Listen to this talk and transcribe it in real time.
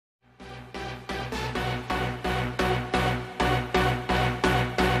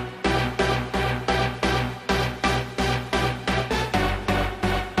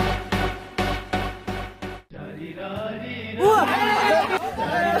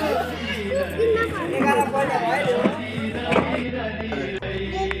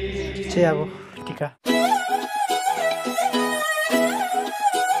चाहिँ अब टिका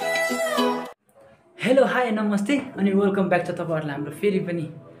हेलो हाई नमस्ते अनि वेलकम ब्याक छ तपाईहरुलाई हाम्रो फेरि पनि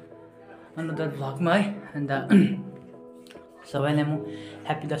अनदर भ्लगमा है। अन्त सबैलाई म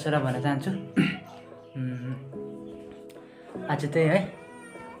ह्यापी दशहरा भन्न चाहन्छु। आज चाहिँ है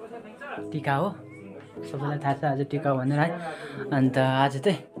टिका हो, सबैलाई थाहा छ आज टिका भनेर है। अन्त आज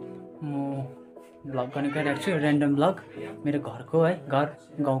चाहिँ म भ्लग गर्ने गइरहेको छु, ऱ्यान्डम भ्लग मेरो घरको है,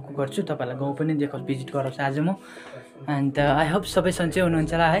 गाउँको गर्छु। तपाईहरुलाई गाउँ पनि देखाउँछु, भिजिट गराउँछु आज म। अन्त आई होप सबै सन्चै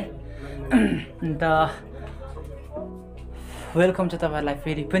हुनुहुन्छ होला है। अन्त वेलकम छ तपाईहरुलाई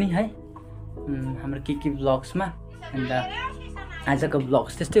फेरि पनि है हाम्रो केके भ्लग्समा। अन्त आजको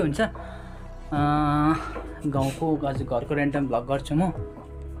भ्लग्स त्यस्तै हुन्छ, गाउँको घरको ऱ्यान्डम भ्लग गर्छु म।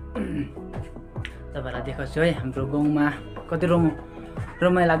 तपाईहरुलाई देखाउँछु है हाम्रो गाउँमा कति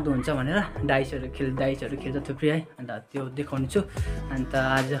रमाइलो लाग्दो हुन्छ भनेर। डाइसहरू खेल्छ थुप्रै है, अन्त त्यो देखाउने छु। अन्त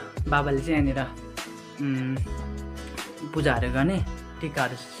आज बाबाले चाहिँ यहाँनिर पूजाहरू गर्ने,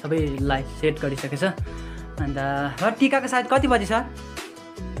 टिकाहरू सबैलाई सेट गरिसकेछ। अन्त टिकाको सायद कति बजी छ?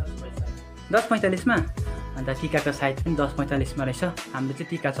 10:45 मा। अन्त टिकाको सायद पनि 10:45 मा रहेछ। हाम्रो चाहिँ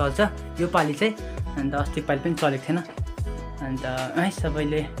टिका चल्छ यो पालि चाहिँ, अन्त अस्ति पालि पनि चलेको थिएन। अन्त है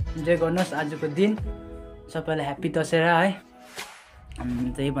सबैले इन्जोय गर्नुहोस् आजको दिन, सबैलाई ह्याप्पी दशहरा है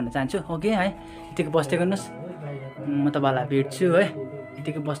त्यही भन्न चाहन्छु। ओके है, यतिको बस्दै गर्नुहोस्, म तपाईँलाई भेट्छु है।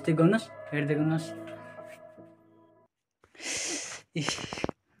 यतिको बस्दै गर्नुहोस्, हेर्दै गर्नुहोस्।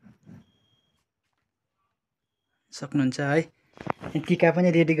 सक्नुहुन्छ है, टिका पनि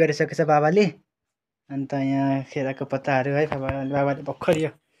रेडी गरिसकेछ बाबाले। अन्त यहाँ केराको पत्ताहरू है बाबाले भर्खर यो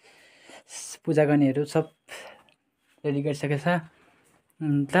पूजा गर्नेहरू सब रेडी गरिसकेछ।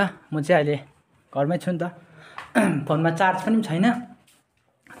 अन्त म चाहिँ अहिले घरमै छु नि त, फोनमा चार्ज पनि छैन।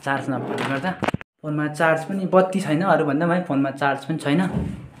 चार्ज नभएको गर्दा फोनमा चार्ज पनि बत्ती छैन, अरूभन्दा है फोनमा चार्ज पनि छैन।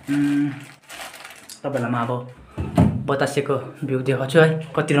 तपाईँलाई म अब बतासेको भ्यू देखाउँछु है,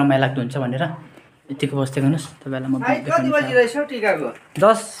 कति रमाइलो लाग्दो हुन्छ भनेर। यतिको बस्दै गर्नुहोस्, तपाईँलाई म कति बजी रहेछ टिकाको?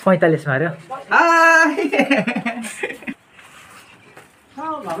 10:45 मा अरे।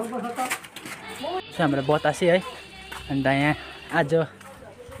 हाम्रो बतासे है। अन्त यहाँ आज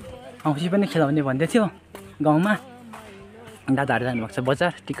औँसी पनि खेलाउने भन्दै थियो गाउँमा। दादाहरू जानुभएको छ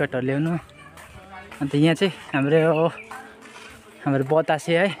बजार टिकटहरू ल्याउनु। अन्त यहाँ चाहिँ हाम्रो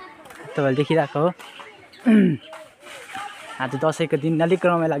बतासे है, तपाईँले देखिरहेको हो। आज दसैँको दिन अलिक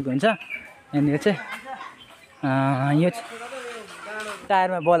रमाइलो लाग्दो हुन्छ यहाँनिर चाहिँ। यो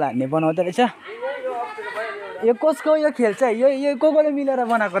टायरमा बल हान्ने बनाउँदो रहेछ। यो कसको यो खेल चाहिँ यो कोले मिलेर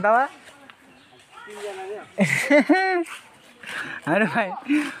बनाएको दवा? हाम्रो भाइ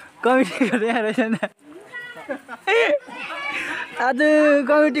कमिटी गर्दै रहेछ नि त। आज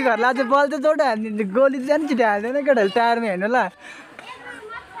कमिटी घरलाई आज बल चाहिँ जोड हान्दिन्छ, गोली चाहिँ सानो छिटो हाल्दैन केटाहरूले, टायरमा हेर्नु ल।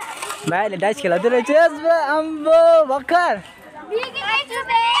 भाइले डाइस खेलाउँदै रहेछ आम्बो भर्खर।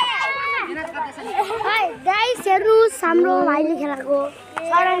 डाइसहरू हाम्रो भाइले खेलाएको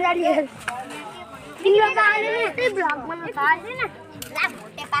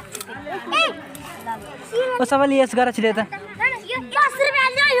सबैले यस गर छिटो त।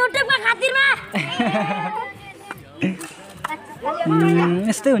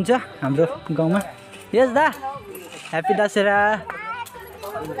 यस्तै हुन्छ हाम्रो गाउँमा। यस दा ह्याप्पी दशहरा।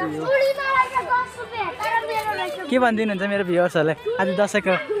 के भनिदिनुहुन्छ मेरो भ्युअर्सहरूलाई आज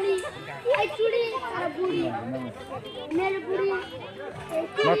दसैँको?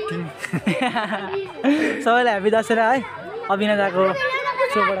 सबैलाई ह्याप्पी दशहरा है अभिनेताको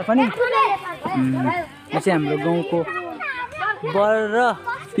सोबाट पनि। यो चाहिँ हाम्रो गाउँको बर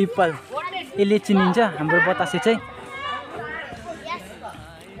पिपल, यसले चिनिन्छ हाम्रो बतासे चाहिँ।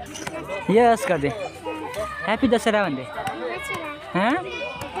 यस गर्दै ह्याप्पी दशहरा भन्दै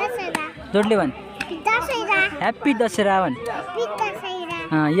जोडले भन्, ह्याप्पी दशहरा भन्।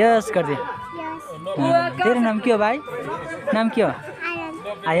 यस गर्दै। तेरो नाम के हो भाइ? नाम के हो?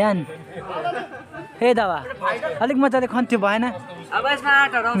 आयन। हे दावा अलिक मजाले खन्थ्यो भएन?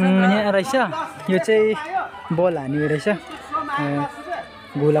 यहाँ रहेछ, यो चाहिँ बल हान्ने रहेछ,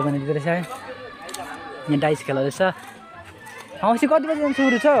 गोला बनाइदिँदो रहेछ है। यहाँ डाइस खेलाउँदैछ। औँसी कति बजी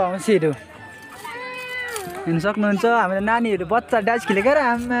सुरु छ औँसीहरू हेर्नु सक्नुहुन्छ। हाम्रो नानीहरू बच्चा डाइस खेलेको र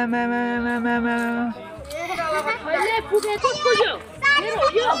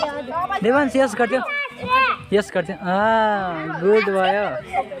देवान्स यस गर्थ्यो, यस गर्थ्यो। गुड भयो,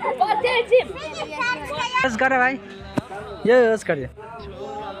 यस गर भाइ, यस गर्थ्यो।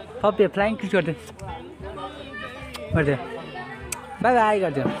 पप्पी फ्लाइङ किस गर्थ्यो, बाई बाई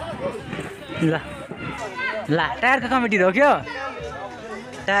गर्थ्यो। ल टायरको कमिटी हो क्या?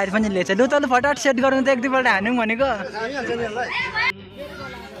 टायर पनि लिएछ। लु त फटाफट सेट गर्नु त, एक दुईपल्ट हानौँ भनेको।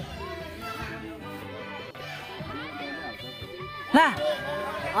 ला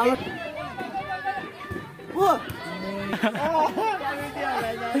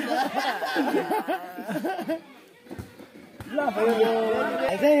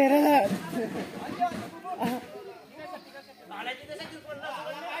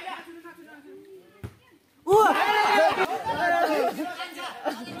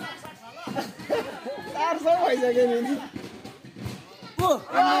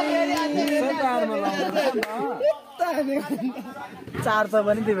चार छ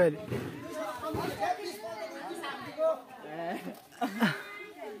पनि तिमीले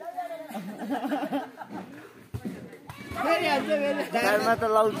घरमा त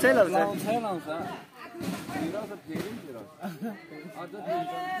लाउँछै लाउँछ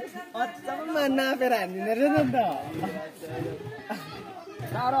नापेर हान्दिने रहेछ नि त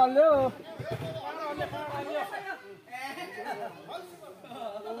साह्रो हल्यो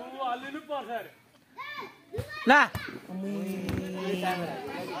ला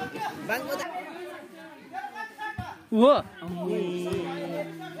वो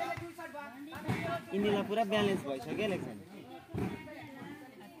यिनीलाई पुरा ब्यालेन्स भइसक्यो इलेक्सन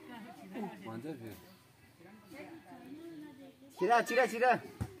छिरा छिरा छिरा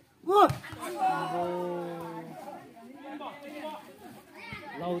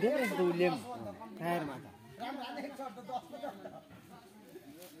लाउँदै रहेछ त उसले टायरमा त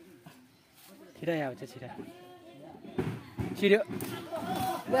छिरा आउँछ छिरा छिर्यो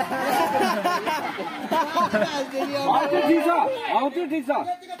ठिक छ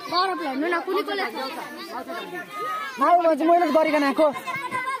बरफ हेर्नु न कुनै कसले मैले गरिकन आएको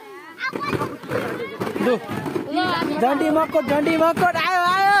झन्डी मक्कोट आयो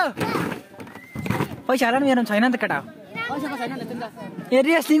आयो पैसा हाल मेरो छैन नि त केटा ए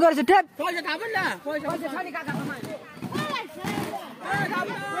रेस्टिङ गरेछु ट्याप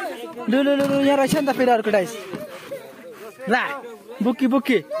लु लु लु यहाँ रहेछ नि त फेरि अर्को डाइस ला बुक्की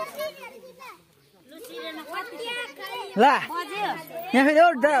ला यहाँ फेरि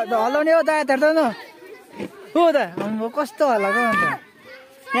हल्लाउने हो दायाँ हेर्दैन हो त कस्तो हल्लाएको अन्त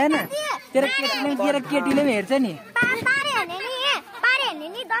यहाँ तेरो केटीले पनि हेर्छ नि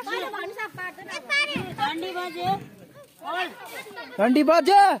घन्टी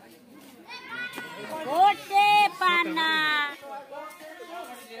बज्यो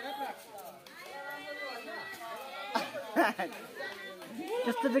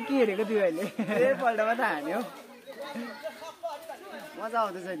त्यस्तो चाहिँ के हेरेको थियो अहिले एकपल्टमा त हान्यो मजा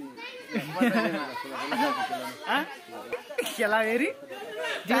आउँदैछ नि खेला फेरि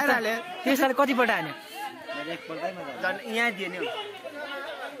त्यसलाई कतिपल्ट हान्यो यहाँ दियो नि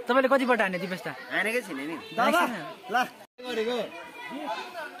तपाईँले कतिपल्ट हान्यो दिपेश त हानेकै छैन नि ल गरेको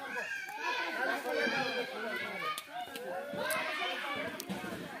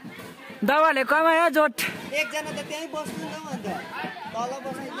दावाले कमायो जोट एकजना त त्यहीँ बस्नु न अन्त तल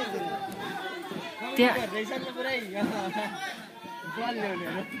बस्नु त्यहाँ पुरै बल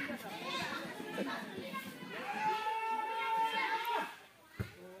ल्याउने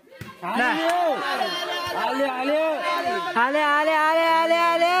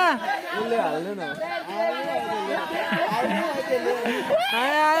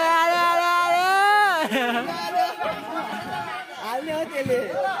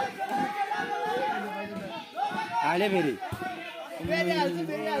हाले फेरि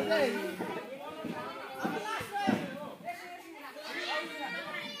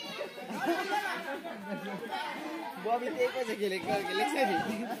बबी त्यही पछि खेलेको खेलेको छ नि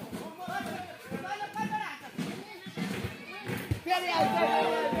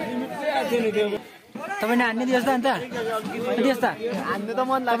तपाईँले हान्ने दियोस् त अन्त दियोस् त हान्नु त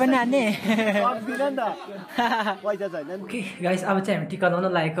मन लाग्छ तपाईँले हान्ने सक्दिन नि त पैसा छैन ओके गाइस अब चाहिँ हामी टिका लाउन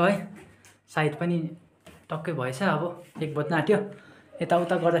लागेको है सायद पनि टक्कै भएछ अब 1 बज्न आँट्यो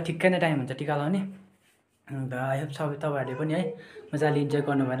यताउता गर्दा ठिक्कै नै टाइम हुन्छ टिका लाउने अन्त आई होप सबै तपाईँहरूले पनि है मजाले इन्जोय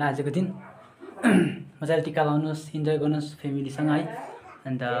गर्नु भएन आजको दिन मजाले टिका लाउनुहोस् इन्जोय गर्नुहोस् फ्यामिलीसँग है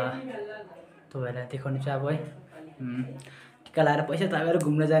अन्त तपाईँहरूलाई देखाउनु चाहिँ अब है टिका लाएर पैसा थापेर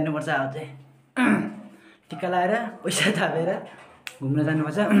घुम्न जानुपर्छ अब चाहिँ टिका लाएर पैसा थापेर घुम्न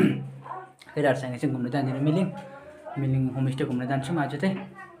जानुपर्छ केटाहरूसँग चाहिँ घुम्न जाँदैन मिलिङ होमस्टे घुम्न जान्छौँ आज चाहिँ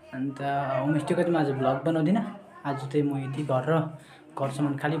अन्त होमस्टेको चाहिँ म आज भ्लग बनाउँदिनँ आज चाहिँ म यति घर र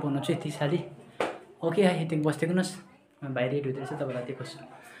घरसम्म खालि बनाउँछु यति साली ओके है यति बसिदिनुहोस् भाइ रेडी हुँदो रहेछ तपाईँलाई देखाउँछु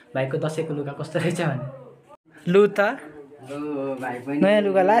भाइको दसैँको लुगा कस्तो रहेछ भने लु त नयाँ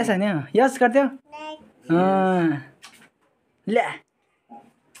लुगा लाएछ नि यस गर्थ्यो ल्या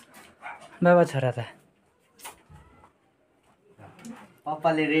बाबा छोरा त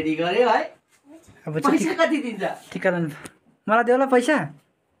पप्पाले रेडी गर्यो है अब पैसा कति दिन्छ टिका लाउनु मलाई देऊ ल पैसा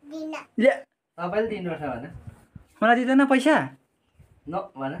ल्या तपाईँले दिनुपर्छ भने मलाई दिँदैन पैसा न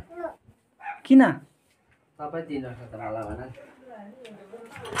भन किन तपाईँ दिनुपर्छ त मलाई भन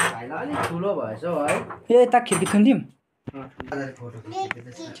भाइलाई अलिक ठुलो भएछ हौ है ए यता खिर्की थुनिदिउँ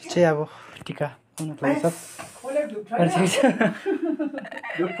चाहिँ अब टिका आउनुको लागि सब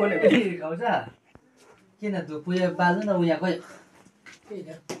धुप खोलेको हिर्काउँछ किन धुप उयो बाल्नु न उयाको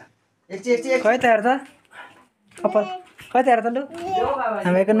एकछिन खै त हेर त कपाल खै त हेर त लु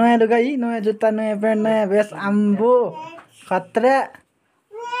हामीको नयाँ लुगा है नयाँ जुत्ता नयाँ प्यान्ट नयाँ भेस्ट आम्बो खतरा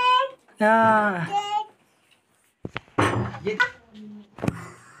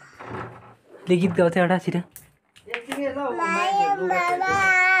ले गीत गाउँथ्यो एउटा छिटो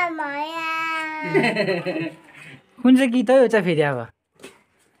कुन चाहिँ गीत हो यो चाहिँ फेरि अब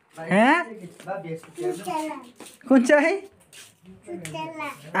कुन चाहिँ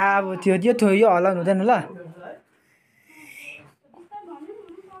अब त्यो यो हलाउनु हुँदैन ल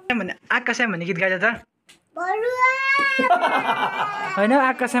भने आकाशै भन्ने गीत गाइज त होइन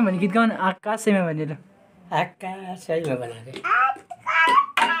आकाशै भन्ने गीत गाउनु आकाशैमा भन्ने ल आकाशैमा भनेको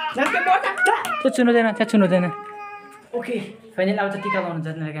त्यो सुन्नुहुँदैन त्यहाँ सुन्नुहुँदैन ओके फाइनल अब त टिका लाउनु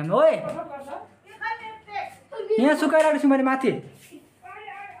जाँदैन काम ओए यहाँ सुकाइरहेको छु मैले माथि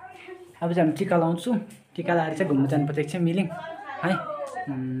अब चाहिँ हामी टिका लाउँछु टिका लगाएर चाहिँ घुम्नु जानुपर्छ एकछिन मिलिङ है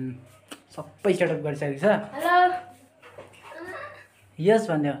सबै सेटअप गरिसकेको छ यस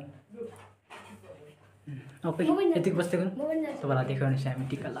भन्यो ओके यतिको बस्दै तपाईँलाई देखाउनु चाहिँ हामी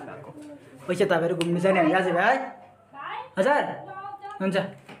टिका लगाएको पैसा तपाईँहरू घुम्नु जाने हामी आज भाइ हजुर हुन्छ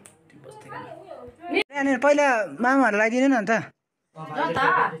यहाँनिर पहिला मामाहरू लगाइदिनु न अन्त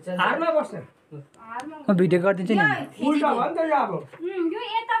म भिडियो गरिदिन्छु नि होइन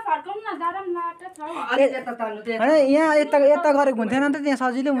यहाँ यता गरेको हुन्थेन नि त त्यहाँ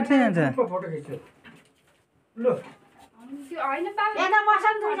सजिलो हुन्थेन नि त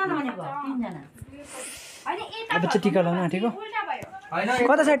अब चाहिँ टिका लाउनु आँटेको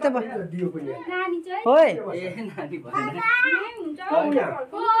कता साइड त ओए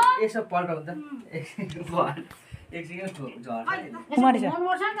यसो पल्टाउँछ कुमारी छ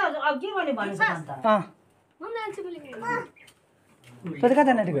तँ कता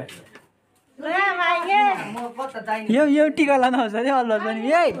जाने टिका यो टिका लानु आउँछ नि अल्ल पनि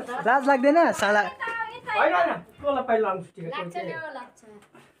ए लाज लाग्दैन साला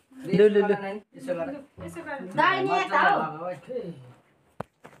लु लु लु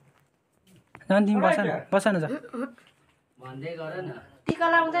तिमी बस न भन्दै गर न टिका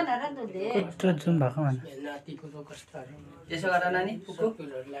लाउँदैन र दुधले कत्रो जुम भएको भन यसो गर नानी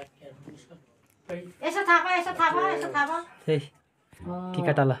यसो थापा त्यही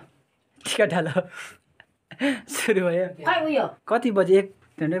टिका टाल सुरु भयो खै उयो कति बजे 1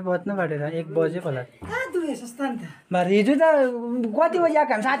 घन्टा बज्नु बाटेर 1 बजे होला बार हिजो त कति बजी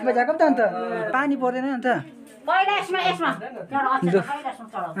आएको हामी 7 बजी आएको त अन्त पानी पर्दैन अन्त पहिला यसमा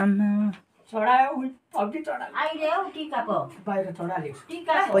आम्मा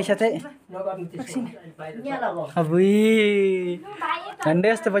पैसा चाहिँ अबुई झन्डै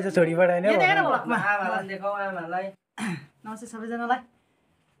यस्तो पैसा छोडी पठाएन नमस्ते सबैजनालाई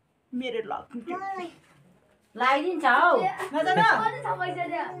मेरो लक लगाइदिन्छ हौ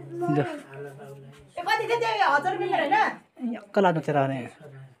कति थियो त्यो 1000 रुपैयाँ हैन कला नचेर आउने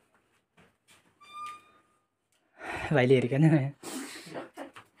भाइले हेरिकन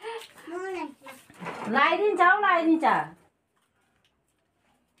लगाइदिन्छ हौ लगाइदिन्छ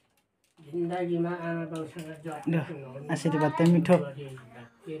जिन्दगीमा आमा बाउसँग आशीर्वाद त मिठो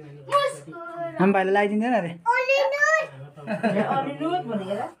हामी भाइलाई लगाइदिँदैन अरे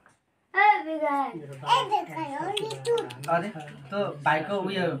त्यो भाइको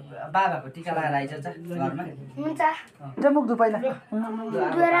उयो बाबाको टिका लगाएर आइज घरमा मुख धु पहिला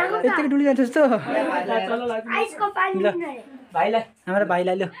यतिकै डुलिजान्छ जस्तो भाइलाई हाम्रो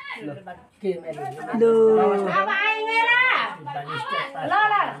भाइलाई लु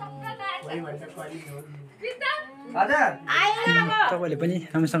तपाईँले पनि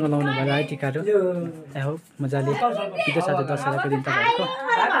राम्रोसँग लाउनु भयो है टिकाहरू हो मजाले बित्यो साथै दसैँको दिन तपाईँको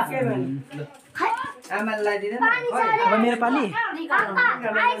अब मेरो पाली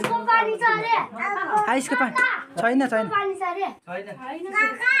आइसको पानी छैन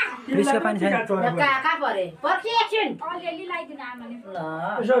फ्रिजको पानी छैन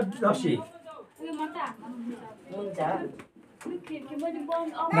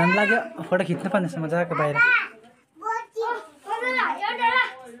भन लाग्यो फोटो खिच्नु पर्ने मजाको बाहिर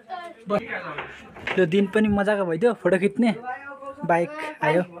त्यो दिन पनि मजाको भइदियो फोटो खिच्ने बाइक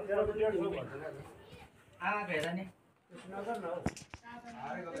आयो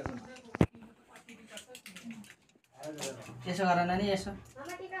यसो गर नानी यसो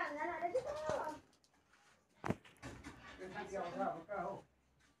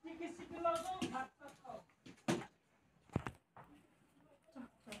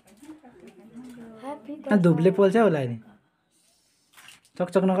धुपले पोल्छ होला नि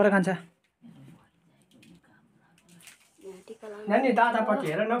चकचक नगर खान्छ नानी दादापट्टि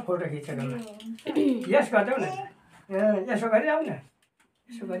हेर न फोटो खिचेको यस गर्छौ न यसो गरिरहौ न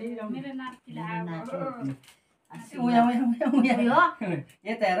यसो गरिरहौ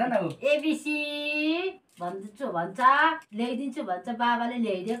यता हेर न ऊ एबिसी भन्छ ल्याइदिन्छु भन्छ बाबाले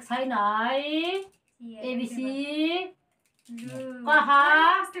ल्याइदिएको छैन है एबिसी कहा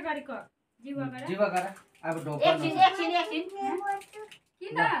जीवा गर अब ढोका एकछिन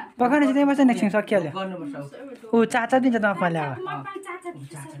पकाउने चाहिँ त्यही बस्छ एकछिन सकिहाल्यो गर्नुपर्छ ऊ चाचा दिन्छ त मैले अब चाचा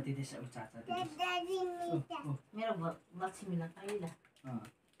दिदैछ ऊ चाचा मेरो लक्ष्मीलाई पहिला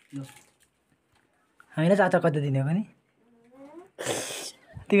हामीलाई चाचा कति दिने पनि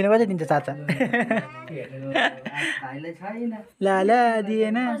तिमीले कति दिन्छ चाचा भाइलाई छैन ला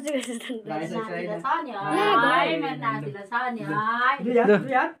दिएन भाइलाई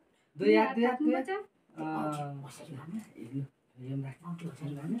छैन दुई हात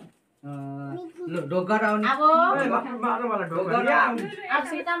ल ढोकर आउने अब मार्नु मलाई ढोकर आउने अब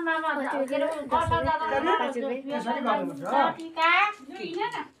सीता मामा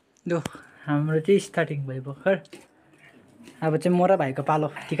लु हाम्रो चाहिँ स्टार्टिङ भयो भर्खर अब चाहिँ म र भाइको पालो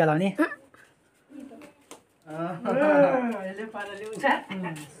टिका लाउने यसले पारा ल्याउँछ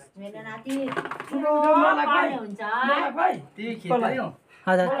मेरो नाति मलाई हुन्छ भाइ त्यही खिच्यो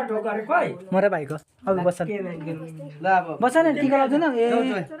हजुर मलाई ढोकर खोइ म र भाइको अब बस्छ ल अब बस्छ न टिका लाउँदैन ए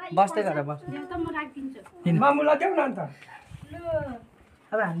बस्दै गर बस मामुलाई देऊ न अन्त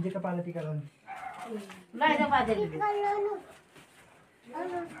अब हामीको पालो टिका लाउने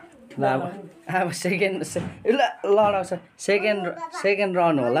ल अब सेकेन्ड ल लडाउँछ सेकेन्ड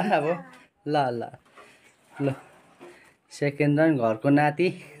रन होला अब ल ल ल सेकेन्ड रन घरको नाति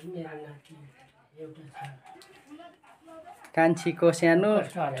कान्छीको सानो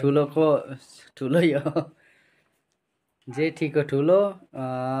ठुलोको ठुलो यो जेठीको ठुलो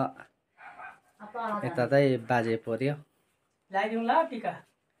यता चाहिँ बाजे पर्यो ल्याइदिउँ ल टिका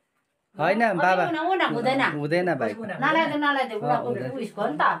होइन बाबा हुँदैन हुँदैन भाइ नलाइदेऊ उयसको हो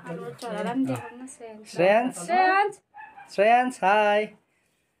नि त श्रेयान्स हाई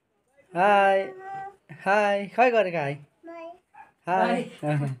हाई हाई खै गरेको हाई हाई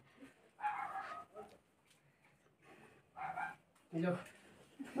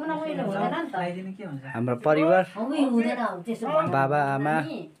हाम्रो परिवार बाबा आमा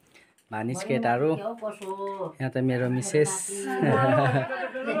भानिज केटाहरू यहाँ त मेरो मिसेस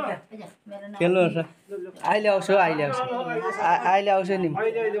खेल्नुहोस् अहिले आउँछु अहिले आउँछु नि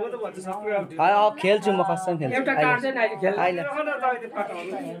अब खेल्छु म कसम खेल्छु अहिले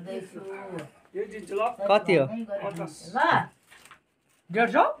कति हो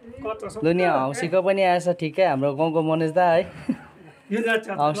दुनियाँ हौसीको पनि आएछ ठिकै हाम्रो गाउँको मनिष दा है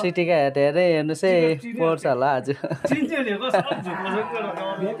हौसी टिका हेरेरै हेर्नुहोस् है पर्छ होला आज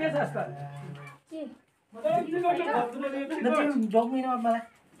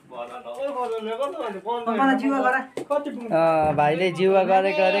भाइले जिउवा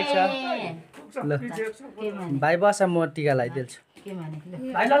गरेको छ ल भाइ बस म टिका लगाइदिन्छु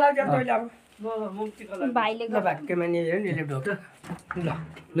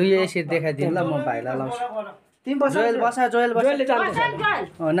लु यो यसरी देखाइदिनु ल म भाइलाई लाउँछु जोयल बस जोयल बस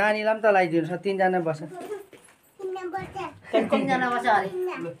नानीलाई पनि त लगाइदिनु छ तिनजना बस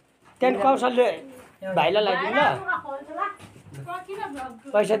त्यहाँदेखि कौशलले भाइलाई लगाइदिनु ल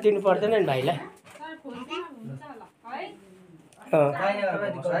पैसा दिनु पर्दैन नि भाइलाई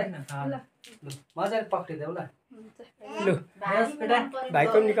मजाले पक्रिदेऊ ल लु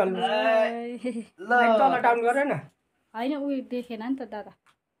भाइको पनि निकाल्नु तल डाउन गर न होइन उयो देखेन नि त दादा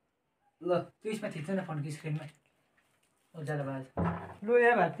ल त्यसमा थिच्छ न फोनको स्क्रिनमा उज्यालो भयो लु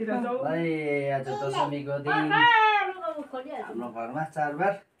यहाँ भाततिर जाऊ भाइ आज दशमीको दिन हाम्रो घरमा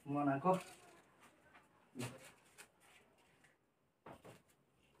चाडबाड मनाएको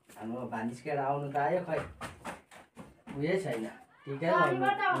हाम्रो भानिज केटा आउनु त आयो खै उयो छैन ठिकै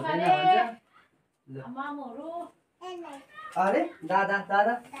हुँदैन भन्छ अरे दादा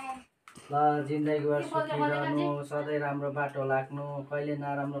ल जिन्दगीभर सुखी रहनु सधैँ राम्रो बाटो लाग्नु कहिले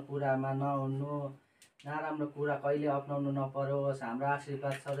नराम्रो कुरामा नहुनु नराम्रो कुरा कहिले अप्नाउनु नपरोस् हाम्रो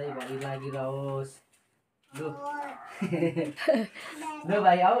आशीर्वाद सधैँभरि लागिरहोस् लु लु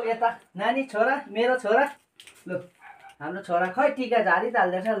भाइ आऊ यता नानी छोरा मेरो छोरा लु हाम्रो छोरा खै टिका झारी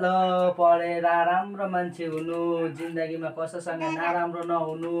हाल्दैछ ल पढेर राम्रो मान्छे हुनु जिन्दगीमा कसैसँग नराम्रो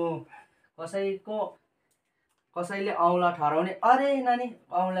नहुनु कसैले औँला ठहराउने अरे नानी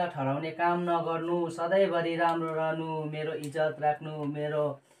औँला ठहराउने काम नगर्नु सधैँभरि राम्रो रहनु मेरो इज्जत राख्नु मेरो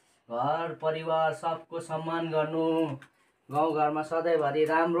घर परिवार सबको सम्मान गर्नु गाउँघरमा सधैँभरि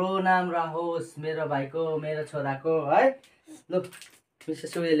राम्रो नाम रहोस् मेरो भाइको मेरो छोराको है। लु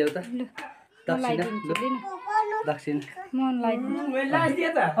विशेष उयो ल्याउ त दक्षिणा दक्षिणा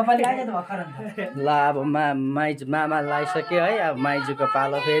ल अब माइजू मामा लगाइसक्यो है। अब माइजूको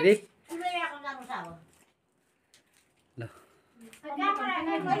पालो फेरि ल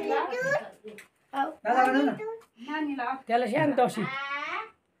त्यसलाई सानो दसी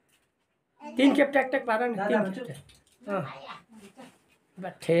 3 खेप ट्याक पार नि 3 खेप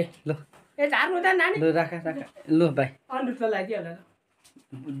बाठे लु ए झार्नु त नानी लु राख लु भाइ अनुटलाई लगाइदियो होला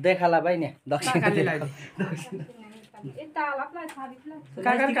देखाला भाइ नि दक्षिणा काकाले लगाइदियो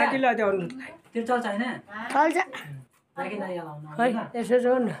काकी लगाइदियो अनुटलाई त्यो चल्छ होइन है यसो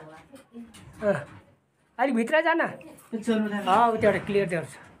जाऊ न अलिक भित्र जान उतिबाट क्लियर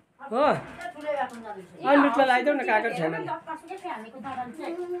देख्छ हो अनुटलाई लगाइदेऊ न काका छैन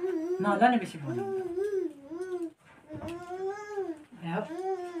नजाने बेसी भन्नु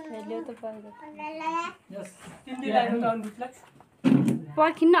तिमीले लगाइदेऊ त अनुटलाई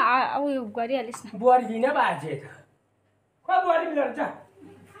पर्खिन्न उयो गरिहालिस् न बुहारी दिन बाजे को बुहारी मिलेर छ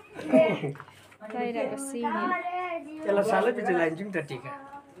बाहिरको सिने त्यसलाई सालै पछि लगाइदिन्छु नि त टिका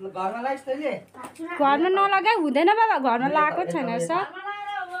घरमा लाइस् तैँले घरमा नलगाइ हुँदैन बाबा घरमा लगाएको छैन सर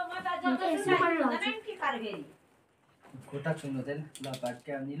खुट्टा छुनु हुँदैन ल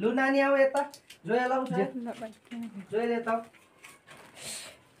भाग्य नि लु नानी आऊ यता जोया लाउँछ जोयाले यता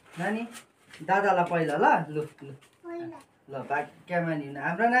नानी दादालाई पहिला ल लु लु ल भाग्यमा नि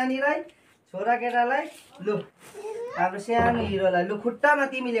हाम्रो नानीलाई छोरा केटालाई लु हाम्रो सानो हिरोलाई लु खुट्टामा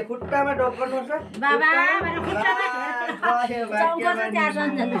तिमीले खुट्टामा डप गर्नुपर्छ बाबा मेरो खुट्टामा चौकमा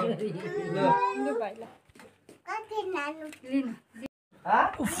चारजना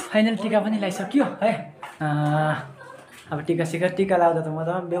फाइनल टिका पनि लगाइसक्यो है। अब टिका लाउँदा त म त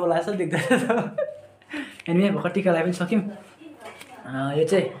बेहुला जस्तो देख्दैन त अनि भर्खर टिका लगाइ पनि सक्यौँ। यो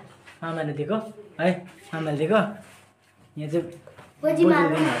चाहिँ मामाले दिएको है मामाले दिएको यहाँ चाहिँ बोजूले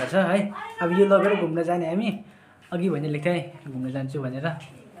छ है। अब यो लगेर घुम्न जाने हामी अघि भनेको थिएँ घुम्न जान्छु भनेर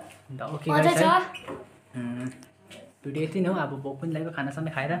अन्त ओके गाइस है भिडियो यति नै हो। अब भोक पनि लागेको खानासाना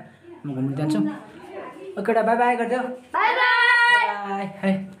खाएर म घुम्न जान्छु। ओके बाई बाई गरिदेऊ बाई बाई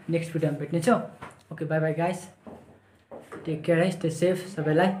है नेक्स्ट भिडियोमा भेट्नेछौँ। Okay by by guys take care है स्टे सेफ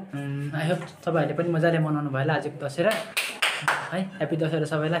सबैलाई। आई होप तपाईँहरूले पनि मजाले मनाउनु भयो होला आजको दशहरा है। ह्याप्पी दशहरा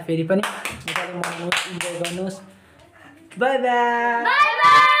सबैलाई फेरि पनि मजाले मनाउनुहोस् इन्जोय गर्नुहोस्। By by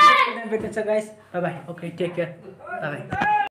भेट्नेछ guys by by okay take care by by.